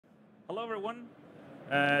Hello, everyone.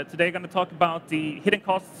 Today, I'm going to talk about the hidden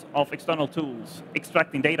costs of external tools,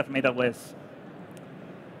 extracting data from AWS.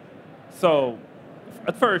 So,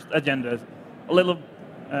 at first, agenda. A little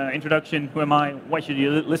introduction. Who am I? Why should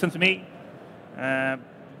you listen to me?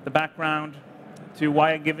 The background to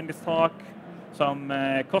why I'm giving this talk. Some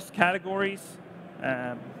cost categories.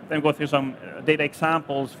 Then go through some data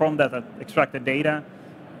examples from that extracted data.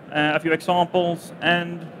 A few examples,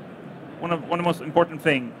 and one of the most important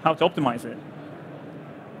things, how to optimize it.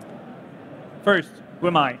 First, who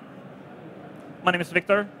am I? My name is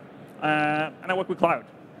Victor, and I work with cloud,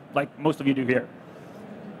 like most of you do here.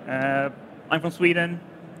 I'm from Sweden.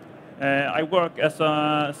 I work as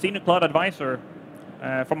a senior cloud advisor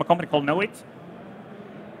from a company called Knowit.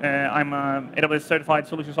 I'm an AWS certified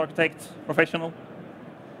solutions architect professional.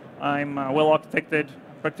 I'm a well-architected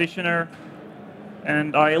practitioner,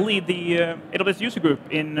 and I lead the AWS user group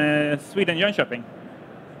in Sweden, Jönköping.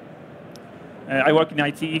 I work in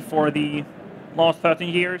IT for the last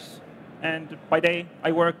 13 years, and by day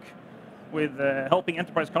I work with helping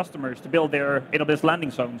enterprise customers to build their AWS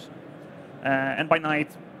landing zones. And by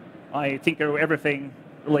night, I tinker with everything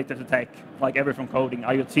related to tech, like everything from coding,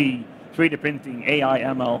 IoT, 3D printing, AI,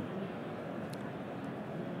 ML.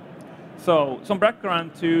 So, some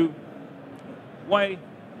background to why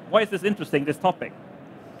is this interesting, this topic?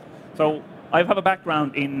 So, I have a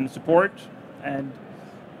background in support, and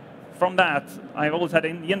from that, I've always had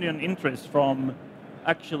a genuine interest from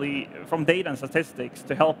data and statistics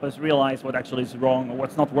to help us realize what actually is wrong or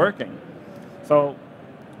what's not working. So,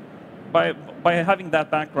 by having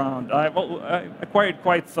that background, I acquired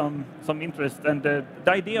quite some interest, and the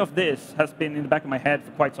idea of this has been in the back of my head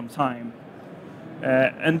for quite some time.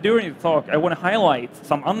 And during the talk, I want to highlight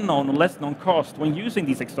some unknown or less known cost when using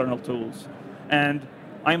these external tools. And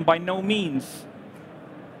I'm by no means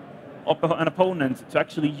an opponent to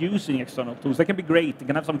actually using external tools. They can be great, they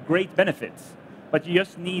can have some great benefits, but you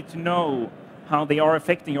just need to know how they are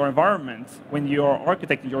affecting your environment when you are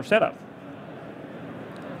architecting your setup.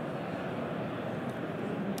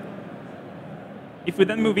 If we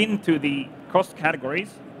then move into the cost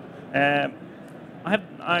categories,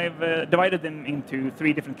 I've divided them into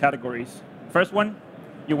 3 different categories. First one,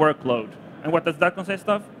 your workload. And what does that consist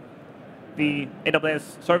of? The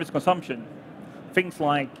AWS service consumption. Things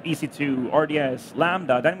like EC2, RDS,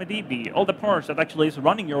 Lambda, DynamoDB, all the parts that actually is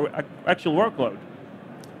running your actual workload.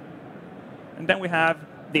 And then we have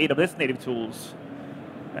the AWS native tools.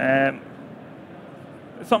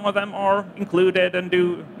 Some of them are included and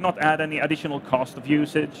do not add any additional cost of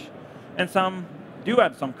usage, and some do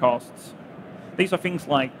add some costs. These are things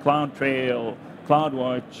like CloudTrail,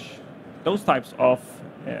 CloudWatch, those types of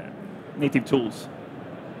native tools.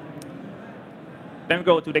 Then we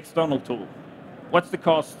go to the external tool. What's the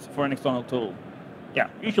cost for an external tool? Yeah,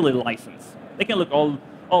 usually the license. They can look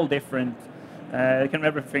all different. They can be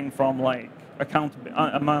everything from like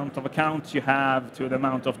amount of accounts you have to the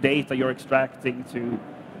amount of data you're extracting to,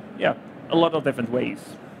 yeah, a lot of different ways.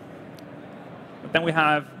 But then we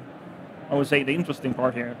have, I would say, the interesting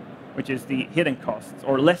part here, which is the hidden costs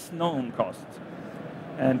or less known costs.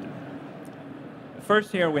 And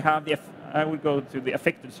first here we have I would go to the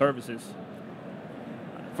affected services.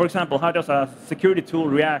 For example, how does a security tool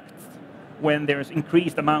react when there's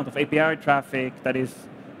increased amount of API traffic that is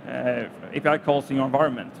API calls in your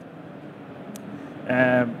environment?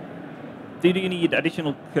 Do you need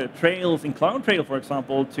additional trails in CloudTrail, for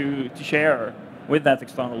example, to share with that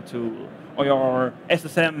external tool? Or your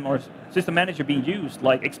SSM or system manager being used,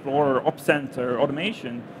 like Explorer, Ops Center,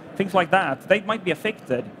 automation, things like that, they might be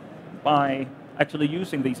affected by actually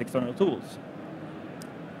using these external tools.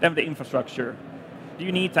 Then the infrastructure. Do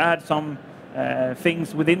you need to add some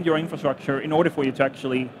things within your infrastructure in order for you to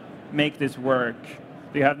actually make this work?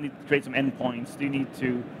 Do you need to create some endpoints? Do you need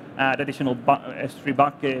to add additional S3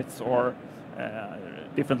 buckets or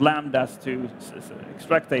different lambdas to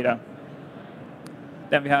extract data?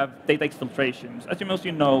 Then we have data exfiltrations. As most of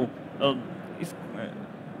you know,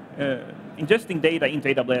 ingesting data into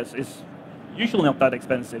AWS is usually not that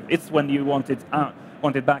expensive. It's when you want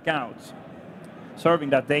it back out. Serving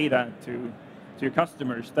that data to your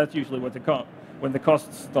customers, that's usually when the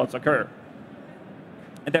costs start to occur.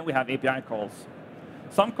 And then we have API calls.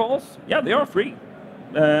 Some calls, yeah, they are free,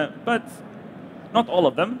 but not all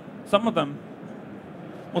of them. Some of them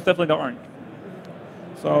most definitely aren't.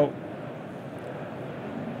 So,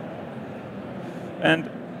 and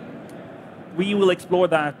we will explore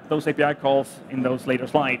those API calls in those later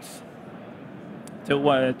slides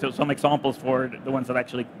to some examples for the ones that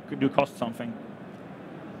actually do cost something.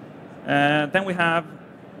 Then we have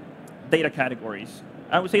data categories.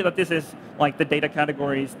 I would say that this is like the data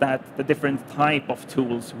categories that the different type of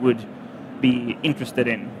tools would be interested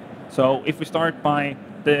in. So if we start by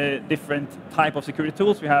the different type of security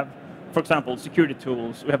tools, we have, for example, security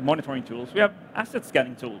tools, we have monitoring tools, we have asset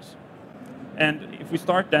scanning tools. And if we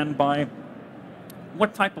start then by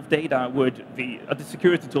what type of data would the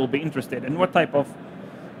security tool be interested in, what type of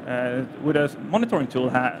would a monitoring tool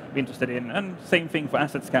be interested in, and same thing for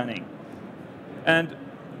asset scanning. And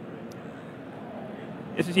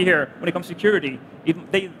as you see here, when it comes to security,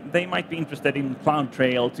 they might be interested in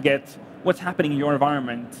CloudTrail to get what's happening in your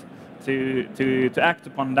environment, to act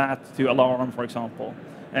upon that, to alarm, for example.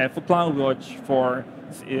 For CloudWatch, for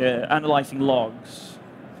analyzing logs.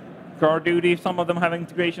 GuardDuty, some of them have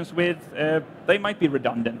integrations with. They might be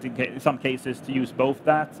redundant in some cases to use both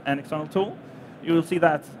that and external tool. You will see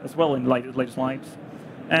that as well in later slides.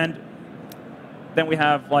 And then we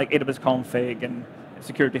have like AWS config and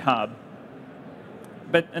Security Hub.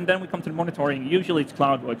 And then we come to the monitoring. Usually it's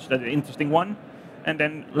CloudWatch, that's an interesting one, and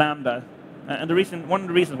then Lambda. And one of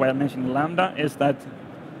the reasons why I'm mentioning Lambda is that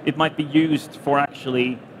it might be used for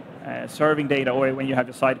actually serving data, or when you have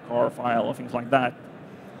a sidecar file or things like that.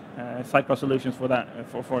 Sidecar solutions for that,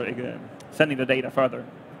 for sending the data further.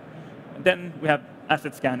 And then we have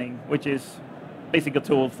asset scanning, which is basically a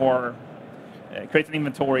tool for creating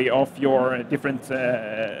inventory of your different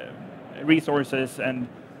resources, and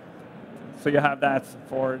so you have that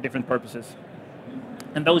for different purposes.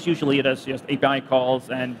 And those usually does just API calls,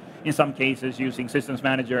 and in some cases using Systems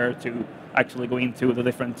Manager to actually go into the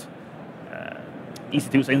different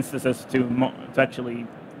EC2 instances to actually,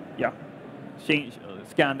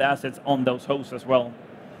 scan the assets on those hosts as well.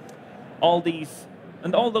 All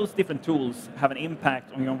those different tools have an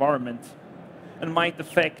impact on your environment and might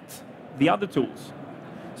affect the other tools.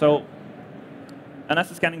 So an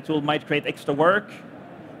asset scanning tool might create extra work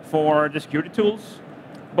for the security tools,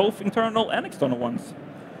 both internal and external ones.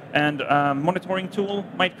 And a monitoring tool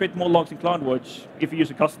might create more logs in CloudWatch if you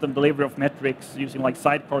use a custom delivery of metrics using like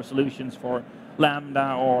sidecar solutions for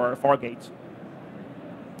Lambda or Fargate.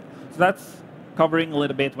 So that's covering a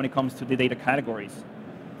little bit when it comes to the data categories.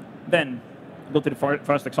 Then, go to the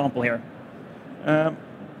first example here.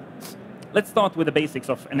 Let's start with the basics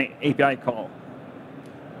of an API call.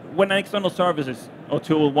 When an external services or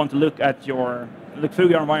tool want to look through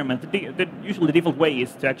your environment, usually the default way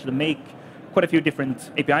is to actually make quite a few different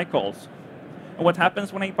API calls. And what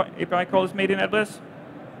happens when an API call is made in AWS?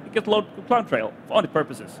 It gets loaded to CloudTrail for audit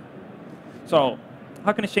purposes. So,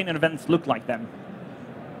 how can a chain of events look like then?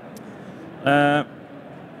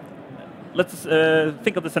 Let's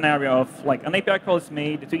think of the scenario of like an API call is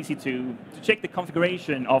made to EC2 to check the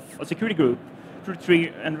configuration of a security group to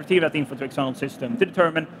retrieve that info to external system to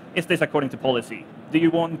determine, is this according to policy? Do you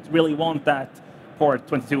really want that port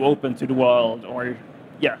 22 open to the world, or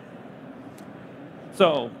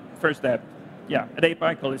So first step, an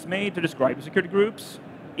API call is made to describe the security groups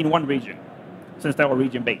in one region, since they are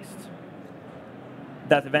region-based.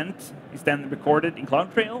 That event is then recorded in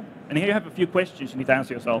CloudTrail, and here you have a few questions you need to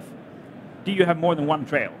answer yourself. Do you have more than one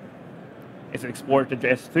trail? Is it exported to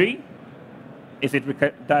S3? Is it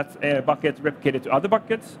that bucket replicated to other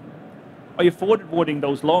buckets? Are you forwarding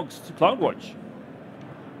those logs to CloudWatch?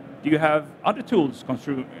 Do you have other tools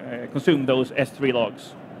consume those S3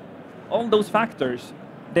 logs? All those factors,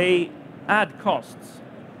 they add costs.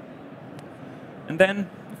 And then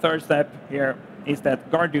the third step here is that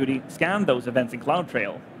GuardDuty scan those events in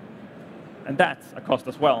CloudTrail. And that's a cost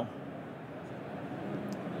as well.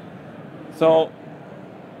 So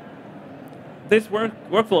this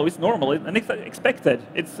workflow is normal and it's expected.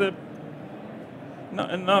 It's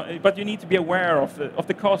but you need to be aware of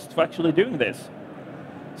the cost for actually doing this.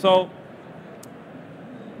 So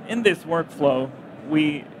in this workflow,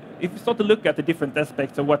 if we start to look at the different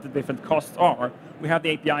aspects of what the different costs are, we have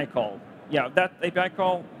the API call. That API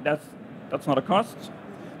call, that's not a cost,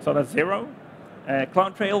 so that's 0.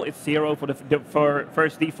 CloudTrail is 0 for the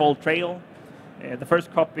first default trail. The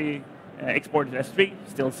first copy exported to S3,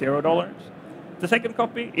 still $0. The second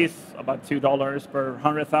copy is about $2 per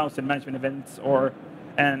 100,000 management events, or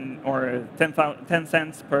 10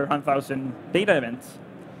 cents per 100,000 data events.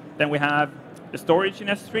 Then we have the storage in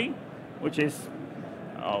S3, which is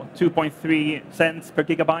 2.3 cents per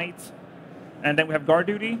gigabyte. And then we have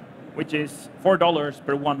GuardDuty, which is $4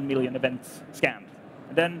 per 1 million events scanned.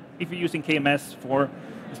 And then if you're using KMS for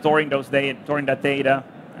storing that data,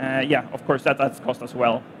 of course that's cost as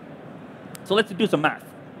well. So let's do some math.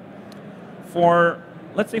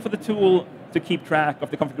 Let's say for the tool to keep track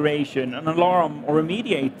of the configuration, an alarm, or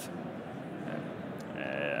remediate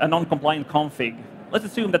a non-compliant config, let's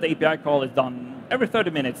assume that the API call is done every 30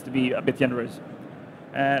 minutes to be a bit generous.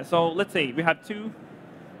 So let's say we have two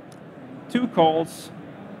calls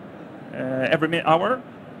every hour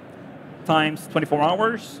times 24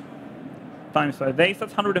 hours times 5 days.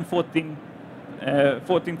 That's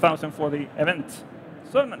 14,000 for the event.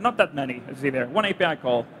 So not that many, as you see there. One API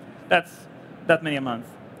call, that's that many a month.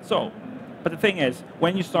 So, but the thing is,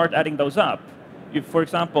 when you start adding those up, you, for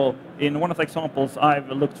example, in one of the examples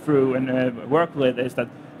I've looked through and worked with is that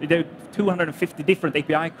we do 250 different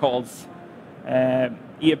API calls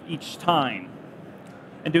each time.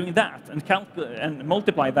 And doing that and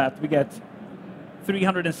multiply that, we get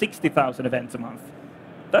 360,000 events a month.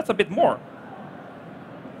 That's a bit more.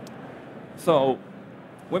 So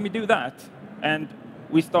when we do that and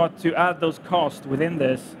we start to add those costs within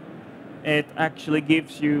this, it actually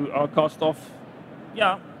gives you a cost of,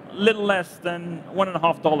 yeah, a little less than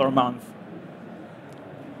 $1.50 a month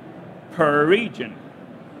per region.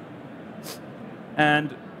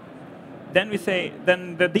 And then we say,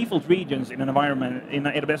 then the default regions in an environment, in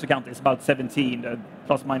an AWS account is about 17,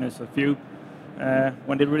 plus minus a few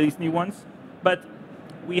when they release new ones. But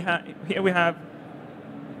here we have,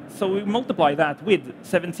 so we multiply that with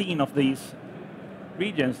 17 of these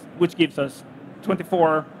regions, which gives us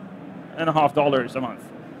 $24.50 a month.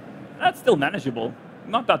 That's still manageable,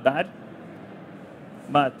 not that bad,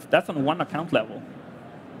 but that's on one account level.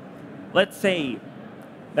 Let's say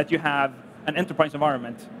that you have an enterprise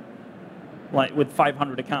environment like with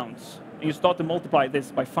 500 accounts, and you start to multiply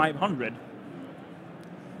this by 500.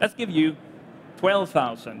 Let's give you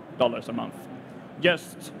 $12,000 a month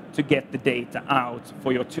just to get the data out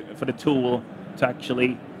for the tool to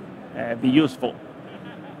actually be useful.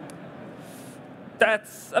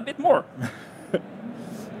 That's a bit more.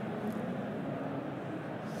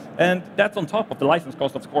 And that's on top of the license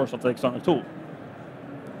cost, of course, of the external tool.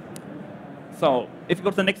 So if you go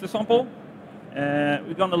to the next example,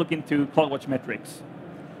 we're going to look into CloudWatch metrics.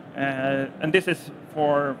 And this is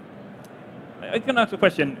for, I can ask a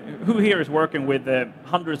question, who here is working with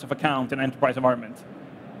hundreds of accounts in an enterprise environment?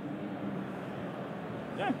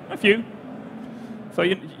 Yeah, a few. So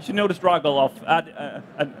you should know the struggle of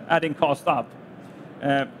adding cost up.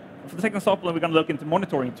 For the second example, we're going to look into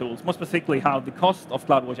monitoring tools, more specifically how the cost of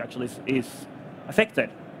CloudWatch actually is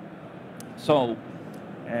affected. So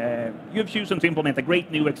you've chosen to implement a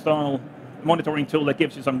great new external monitoring tool that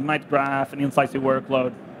gives you some nice graph and insights to your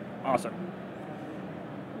workload. Awesome.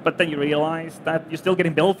 But then you realize that you're still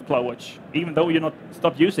getting billed for CloudWatch, even though you're not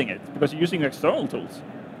stopped using it, because you're using your external tools.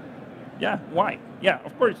 Yeah, why? Yeah,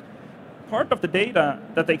 of course. Part of the data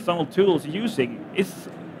that the external tool is using is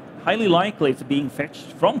highly likely it's being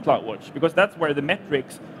fetched from CloudWatch, because that's where the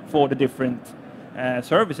metrics for the different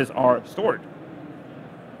services are stored.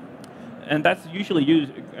 And that's usually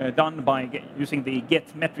done by using the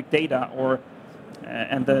get metric data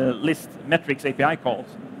and the list metrics API calls.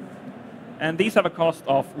 And these have a cost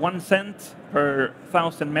of 1 cent per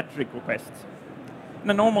 1,000 metric requests. In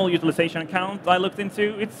a normal utilization account I looked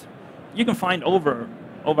into, you can find over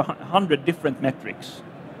 100 different metrics.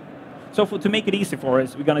 So to make it easy for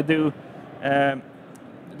us, we're going to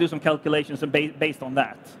do some calculations based on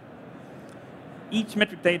that. Each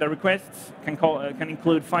metric data request can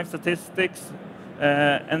include 5 statistics,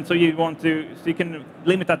 and so you can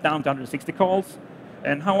limit that down to 160 calls.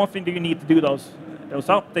 And how often do you need to do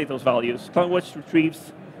update those values? CloudWatch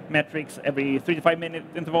retrieves metrics every 3 to 5 minute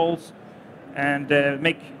intervals, and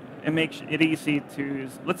make it easy to,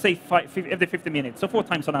 let's say, every 50 minutes, so 4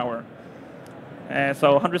 times an hour.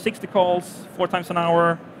 So 160 calls, 4 times an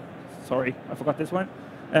hour. Sorry, I forgot this one.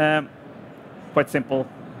 Quite simple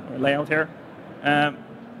layout here.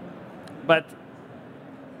 But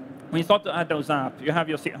when you start to add those up, you have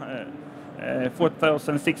your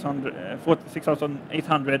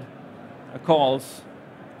 4,800 calls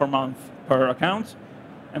per month per account.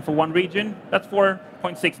 And for one region, that's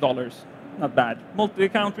 $4.6. Not bad.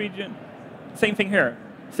 Multi-account region, same thing here,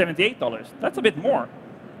 $78. That's a bit more.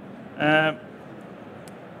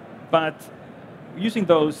 But using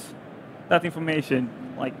that information,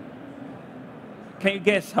 like, can you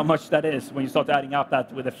guess how much that is when you start adding up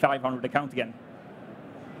that with a 500 account again?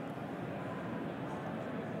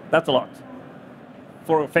 That's a lot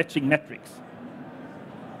for fetching metrics.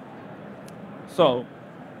 So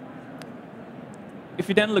if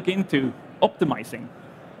you then look into optimizing,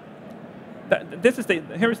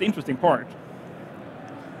 here's the interesting part.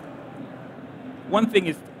 One thing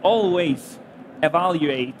is always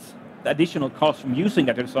evaluate the additional cost from using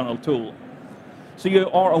that external tool. So you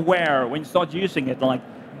are aware when you start using it, like,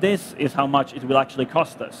 this is how much it will actually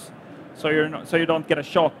cost us. So you don't get a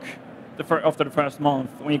shock after the first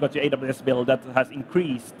month when you got your AWS bill that has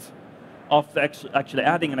increased after actually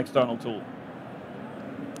adding an external tool.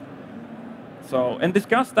 So, and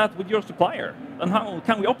discuss that with your supplier. And how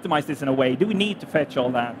can we optimize this in a way? Do we need to fetch all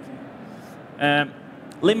that?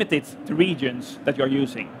 Limit it to regions that you're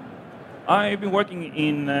using. I've been working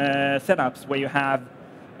in setups where you have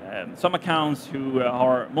some accounts who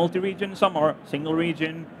are multi-region, some are single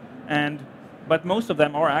region, but most of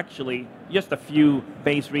them are actually just a few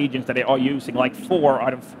base regions that they are using, like 4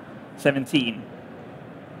 out of 17.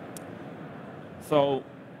 So,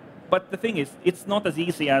 but the thing is, it's not as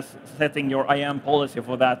easy as setting your IAM policy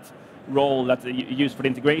for that role that you use for the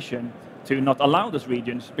integration to not allow those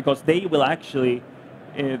regions, because they will actually,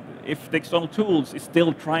 if the external tools is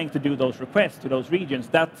still trying to do those requests to those regions,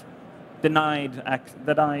 that denied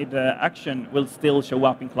action will still show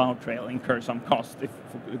up in CloudTrail, incur some cost if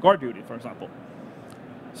for guard duty, for example.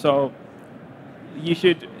 So you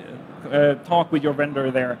should talk with your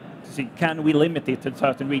vendor there to see, can we limit it to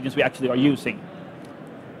certain regions we actually are using?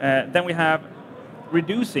 Then we have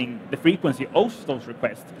reducing the frequency of those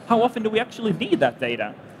requests. How often do we actually need that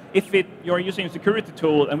data? If you're using a security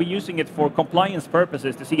tool and we're using it for compliance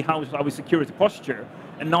purposes to see how is our security posture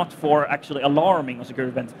and not for actually alarming a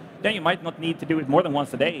security event, then you might not need to do it more than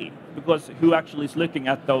once a day, because who actually is looking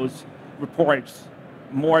at those reports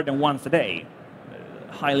more than once a day?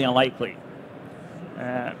 Highly unlikely.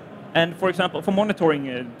 And for example, for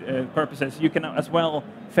monitoring purposes, you can as well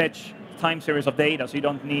fetch time series of data, so you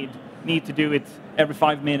don't need to do it every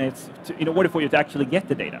 5 minutes in order for you to actually get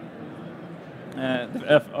the data.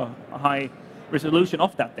 A high resolution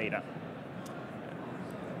of that data.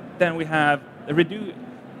 Then we have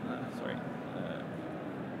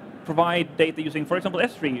provide data using, for example,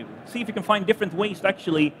 S3. See if you can find different ways to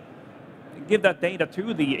actually give that data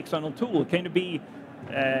to the external tool. Can it be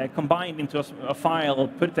combined into a file,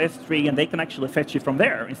 put it to S3, and they can actually fetch it from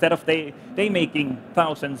there, instead of they making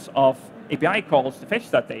thousands of API calls to fetch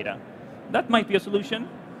that data. That might be a solution.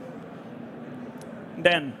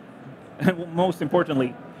 Then, most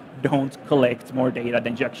importantly, don't collect more data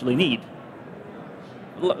than you actually need.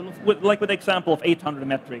 Like with the example of 800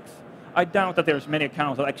 metrics, I doubt that there's many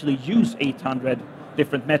accounts that actually use 800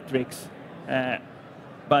 different metrics,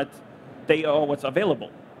 but they are what's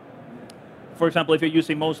available. For example, if you're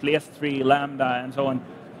using mostly S3, Lambda, and so on,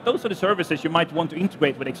 those are the services you might want to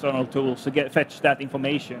integrate with external tools to fetch that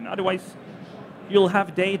information. Otherwise, you'll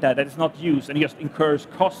have data that is not used and just incurs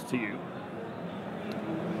cost to you.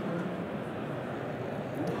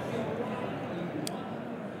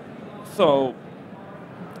 So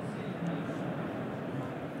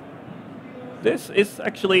this is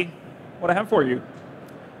actually what I have for you.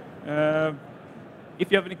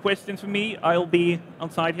 If you have any questions for me, I'll be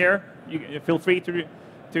on site here. You feel free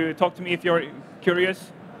to talk to me if you're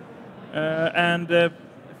curious. And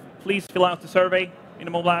please fill out the survey in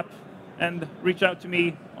the mobile app and reach out to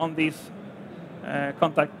me on these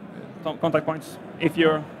contact points if you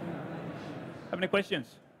have any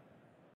questions.